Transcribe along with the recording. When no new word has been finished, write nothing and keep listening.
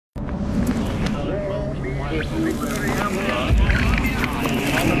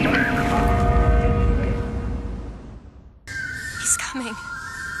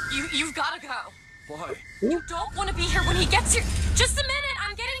gotta go. Why? You don't want to be here when he gets here. Just a minute,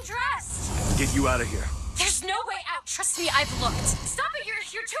 I'm getting dressed. Get you out of here. There's no way out. Trust me, I've looked. Stop it,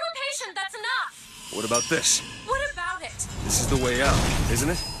 you're too impatient. That's enough. What about this? What about it? This is the way out, isn't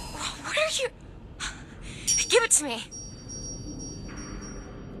it? What are you... Give it to me.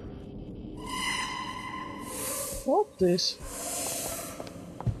 What is...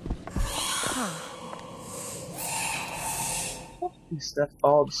 What is that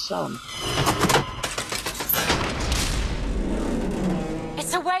odd sound?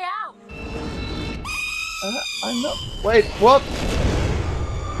 It's a way out. I'm not... Wait, what?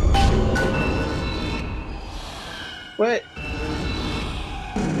 Wait.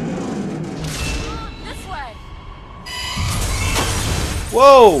 This way.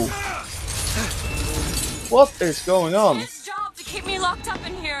 Whoa! What is going on? His job to keep me locked up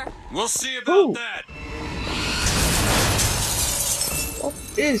in here. We'll see about that. What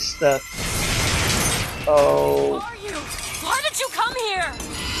is that? Oh. Who are you? Why did you come here?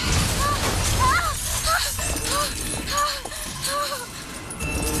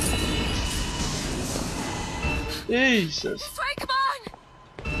 Jesus. This way, come on.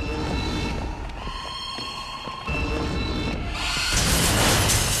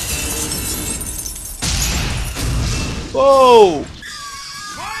 Whoa!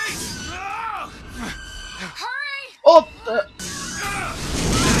 Hurry! What the?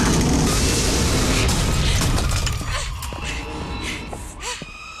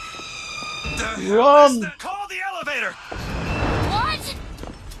 Run! Call the elevator! What?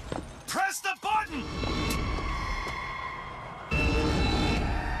 Press the button!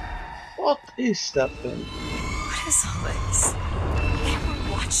 What is that thing? What is all this? They were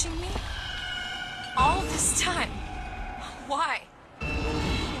watching me? All this time? Why?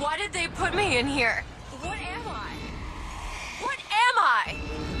 Why did they put me in here? What am I? What am I?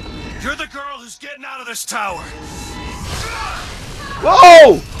 You're the girl who's getting out of this tower!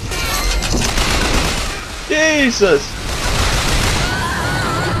 Whoa! Jesus!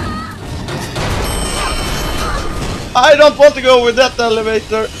 I don't want to go with that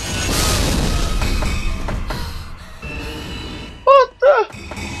elevator. What the?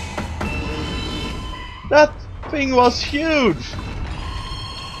 That thing was huge.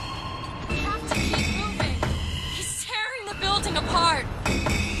 We have to keep moving. He's tearing the building apart.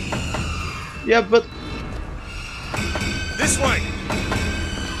 Yeah, but This way!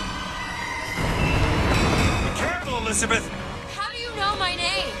 Be careful, Elizabeth! How do you know my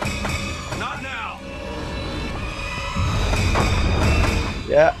name? Not now!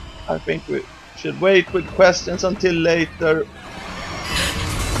 yeah, I think we should wait with questions until later.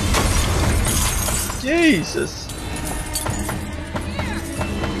 Jesus!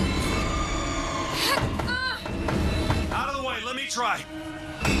 Out of the way, let me try!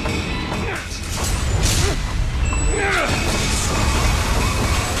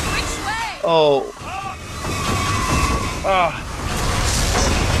 Which way? Oh. Ah.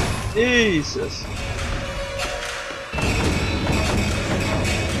 Jesus.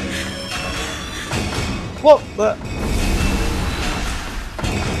 What the?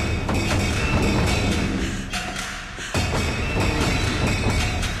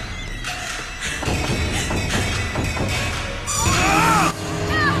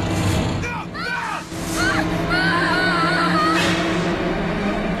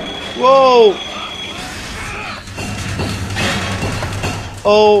 Whoa!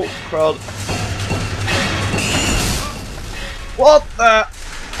 Oh, crowd. What the?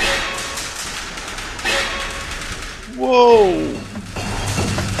 Whoa!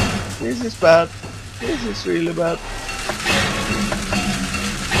 This is bad. This is really bad.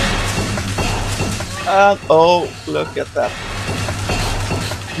 And oh, look at that.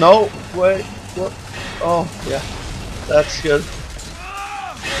 No, wait, what? Oh, yeah, that's good.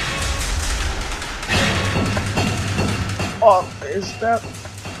 What is that?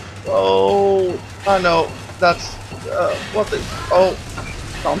 Oh, I know. That's what is? Oh,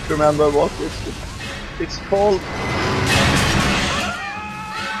 can't remember what it's called.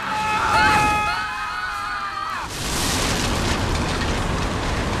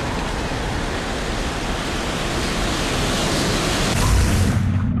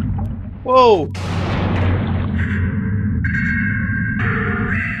 Whoa!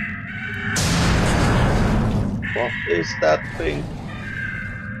 What is that thing?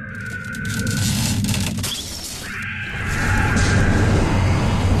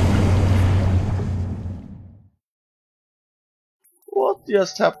 What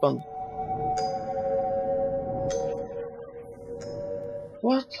just happened?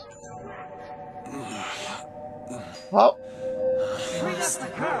 What? How? Bring us the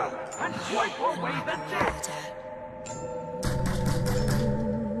girl and Wipe away the death. Dad.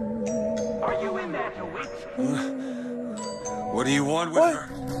 Are you in there to wait? What do you want with her?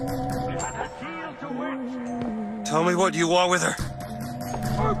 We had a deal to work. Tell me what you want with her.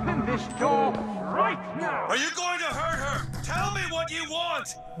 Open this door right now. Are you going to hurt her? Tell me what you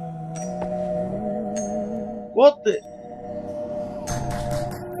want! What the?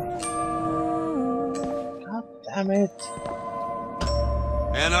 God damn it.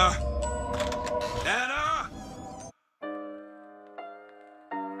 Anna? Anna?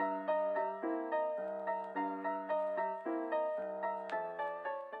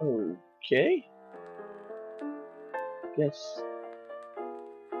 Okay. Guess.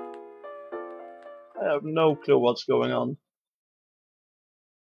 I have no clue what's going on.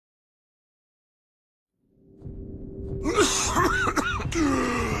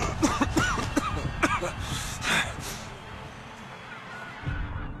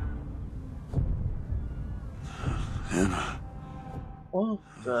 Anna. What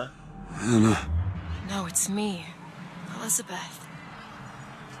the? Anna. No, it's me. Elizabeth.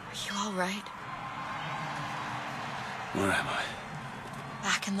 Are you all right? Where am I?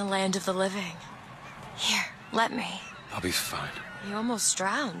 Back in the land of the living. Here, let me. I'll be fine. You almost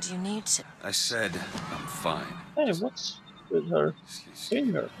drowned. You need to. I said I'm fine. Hey, what's with her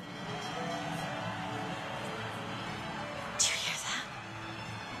finger? Do you hear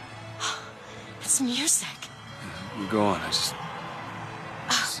that? It's music. Go on, I just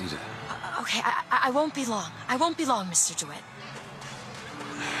need to... Okay, I won't be long. I won't be long, Mr. DeWitt.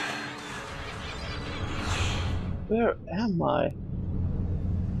 Where am I?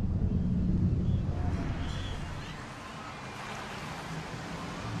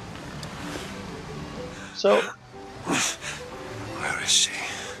 So, Where is she?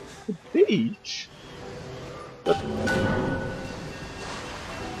 the beach? But...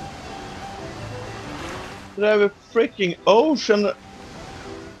 Did I have a freaking ocean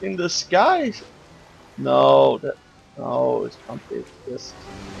in the sky? No, no, it can't be this.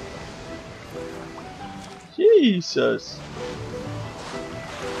 Jesus.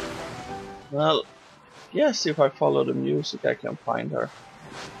 Well, yes, if I follow the music, I can find her.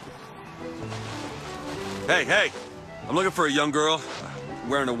 Hey, hey! I'm looking for a young girl.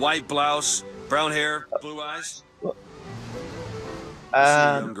 Wearing a white blouse, brown hair, blue eyes.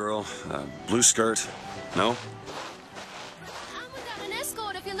 A young girl, blue skirt. No? I'm without an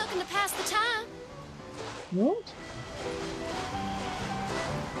escort if you're looking to pass the time. What?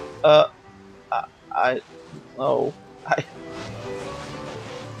 No.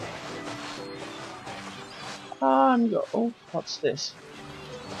 Oh, what's this?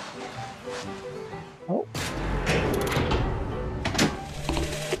 Oh.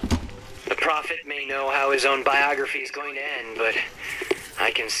 The prophet may know how his own biography is going to end, but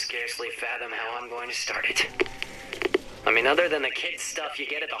I can scarcely fathom how I'm going to start it. I mean, other than the kid stuff you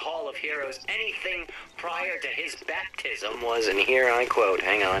get at the Hall of Heroes, anything prior to his baptism was, and here I quote,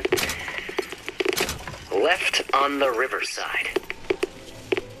 hang on, left on the riverside.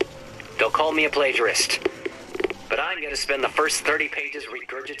 They'll call me a plagiarist, but I'm going to spend the first 30 pages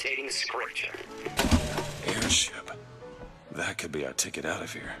regurgitating scripture. Airship. That could be our ticket out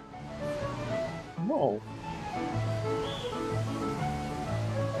of here. No.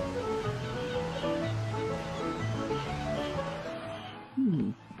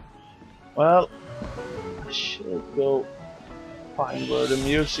 Well, I should go find where the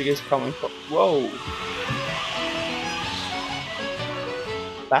music is coming from. Whoa!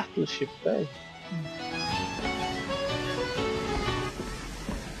 Battleship Bay.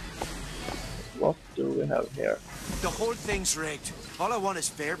 What do we have here? The whole thing's rigged. All I want is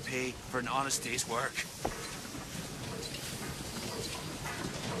fair pay for an honest day's work.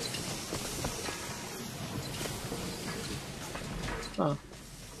 Huh.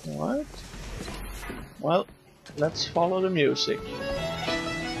 What? Well, let's follow the music.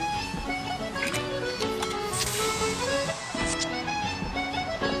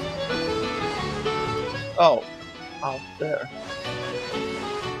 Oh, out there.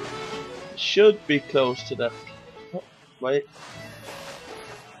 Should be close to that. Oh, wait.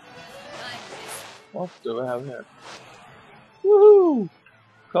 What do we have here? Woohoo!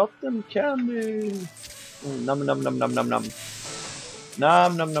 Cotton candy! Num num num num num num.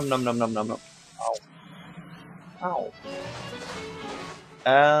 Nom nom nom nom nom nom nom nom. Ow. Ow.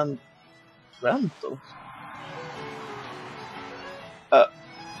 And rentals.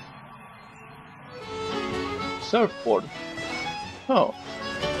 Surfboard. Oh.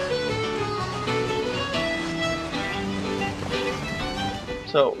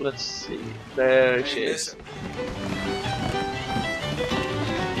 So let's see. There she is.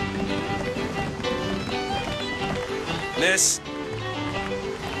 Miss.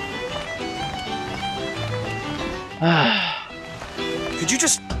 Could you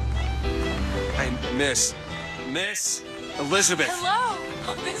just... Hey, Miss. Miss Elizabeth. Hello.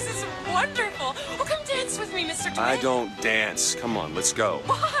 Oh, this is wonderful. Oh, come dance with me, Mr. DeWitt. I don't dance. Come on, let's go.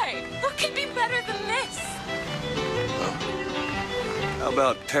 Why? What could be better than this? How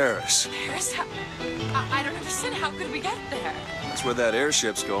about Paris? Paris? I don't understand. How could we get there? That's where that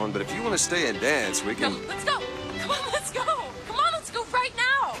airship's going, but if you want to stay and dance, we No, can... let's go. Come on, let's go. Come on, let's go right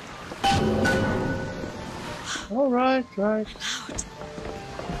now. All right, right. Loud.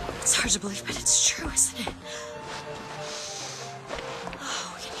 It's hard to believe, but it's true, isn't it?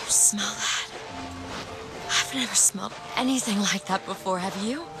 Oh, can you smell that? I've never smelled anything like that before, have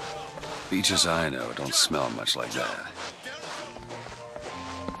you? Beaches I know don't smell much like that.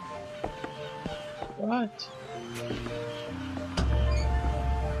 Right.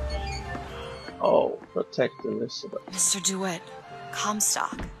 Oh, protect Elizabeth. Mr. DeWitt,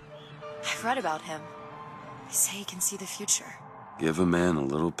 Comstock. I've read about him. They say he can see the future. Give a man a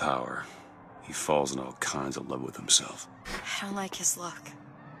little power, he falls in all kinds of love with himself. I don't like his look.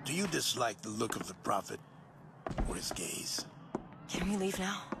 Do you dislike the look of the prophet or his gaze? Can we leave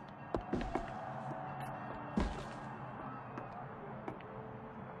now?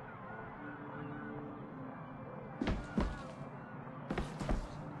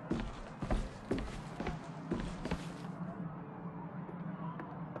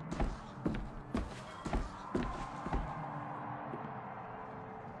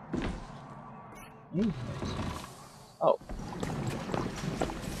 Oh,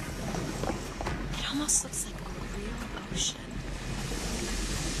 It almost looks like a real ocean.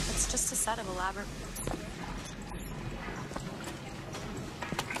 It's just a set of elaborate...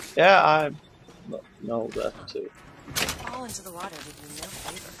 yeah, I know that too. Fall into the water with you no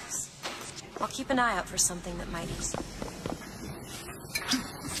favors. I'll keep an eye out for something that might ease you.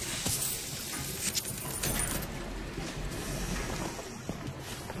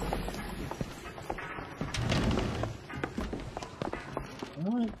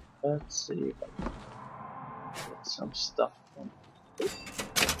 Alright, let's see if I can get some stuff from.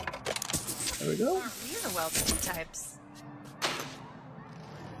 There we go. Aren't we the well-to-do types?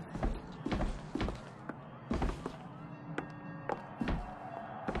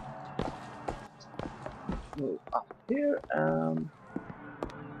 Move up here and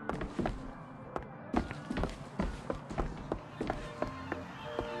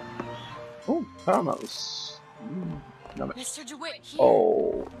oh, caramels. Yummy. Mr. DeWitt, here.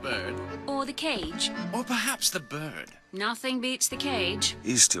 Oh, Bird? Or the cage. Or perhaps the bird? Nothing beats the cage.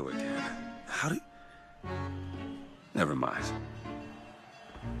 These two again. How do you... Never mind.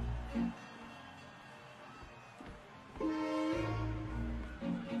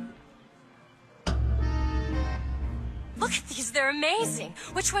 Look at these, they're amazing.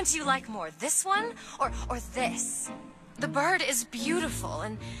 Which one do you like more, this one or this? The bird is beautiful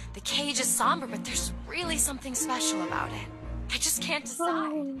and the cage is somber, but there's really something special about it. I just can't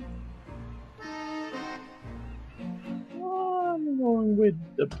decide. I'm going with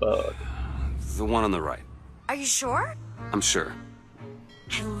the bird. The one on the right. Are you sure? I'm sure.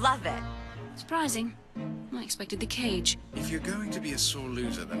 I love it. Surprising. I expected the cage. If you're going to be a sore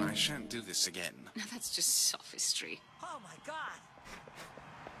loser, then I shan't do this again. Now that's just sophistry. Oh my god!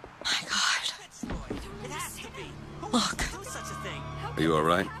 My God. It has to be. Look, Do such a thing. Are you all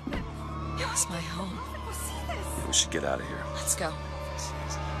right? it was my home. We should get out of here. Let's go.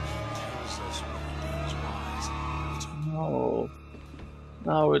 No.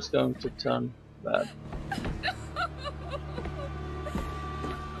 Now it's going to turn bad.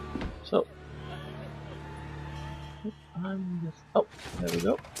 So. I'm just. Oh, there we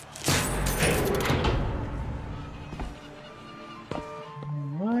go.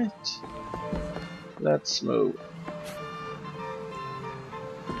 Alright. Let's move.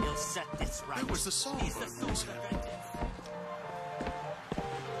 You'll set this right. It was the song. He's the source of vengeance.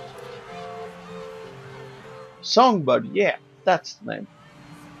 Songbird, yeah, that's the name.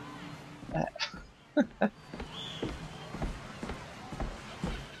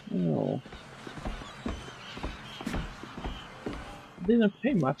 No. Didn't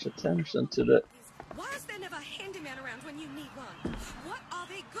pay much attention to the. Why is there never a handyman around when you need one? What are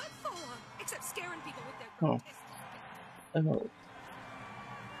they good for? Except scaring people with their Oh. grotesque... I know.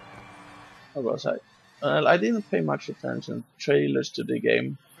 How was I? Well, I didn't pay much attention to trailers to the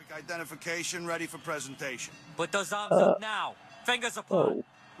game. Identification ready for presentation. Put those arms up now. Fingers apart. Oh.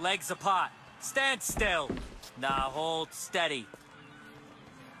 Legs apart. Stand still. Now hold steady.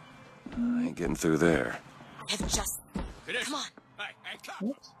 I ain't getting through there. I've just... Come on. Hey, come!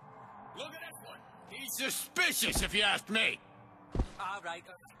 What? Look at this one. He He's suspicious, if you ask me. All right.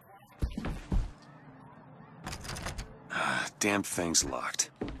 Damn thing's locked.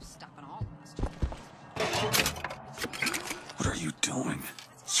 Stopping all What are you doing?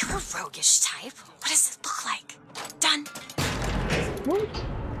 You're a roguish type. What does it look like? Done.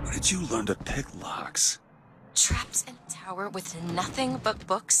 Where did you learn to pick locks? Trapped in a tower with nothing but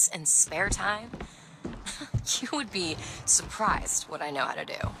books and spare time? You would be surprised what I know how to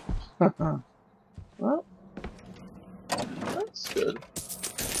do. Well, that's good.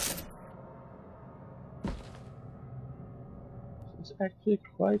 It's actually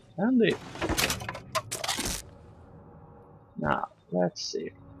quite handy. Now, let's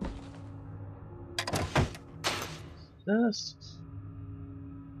see. Just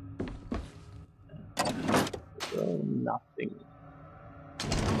nothing.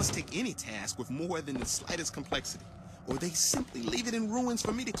 I must take any task with more than the slightest complexity, or they simply leave it in ruins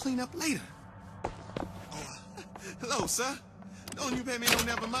for me to clean up later. Oh, hello, sir. Don't you pay me no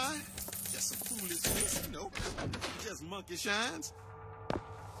never mind? Just some foolishness, you know. Just monkey shines.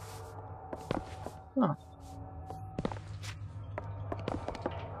 Huh.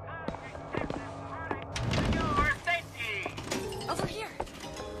 Over here.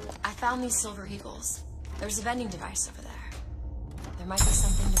 I found these silver eagles. There's a vending device over there. There might be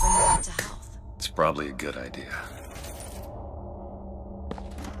something to bring you back to health. It's probably a good idea.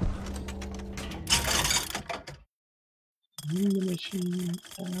 The machine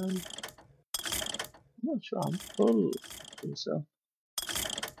and I'm not sure I'm full. I think so.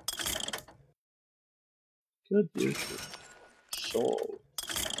 Could use it. Soul.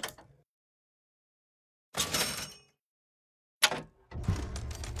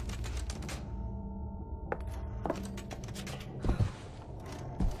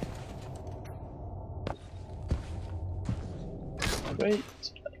 Great,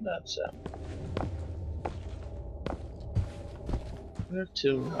 that's where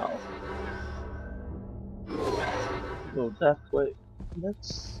to now? Go that way.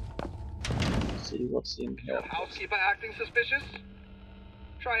 Let's see what's in here. Your housekeeper acting suspicious?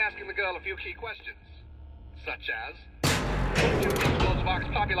 Try asking the girl a few key questions. Such as, do those Vox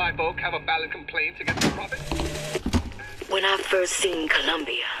Populi folk have a valid complaint against the Prophet? When I first seen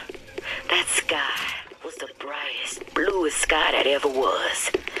Columbia, that sky was the brightest, bluest sky that ever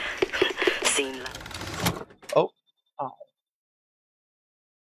was. Seemed like... Oh. Ow.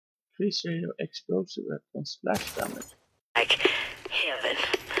 Increase your explosive weapon splash damage. Like heaven.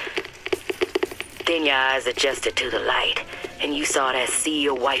 Then your eyes adjusted to the light, and you saw that sea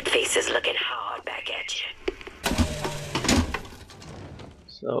of white faces looking hard back at you.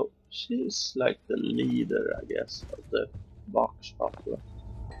 So she's like the leader, I guess, of the Vox Populi.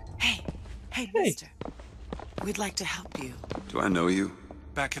 Hey, mister. We'd like to help you. Do I know you?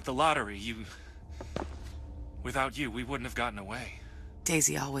 Back at the lottery, without you, we wouldn't have gotten away.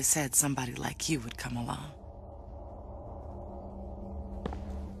 Daisy always said somebody like you would come along.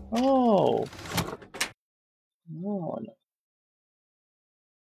 Oh. No.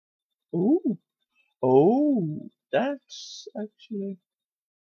 Ooh. Oh, that's actually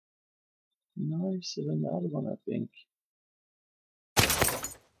nicer than the other one, I think.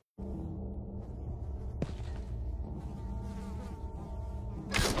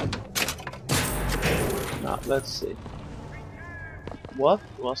 Now, let's see. What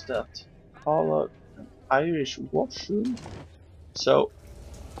was that? Call an Irish washroom? So,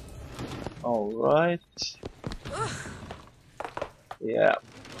 alright. Yeah.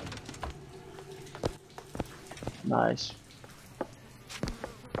 Nice.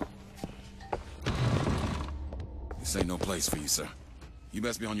 This ain't no place for you, sir. You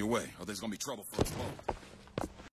best be on your way, or there's gonna be trouble for us both.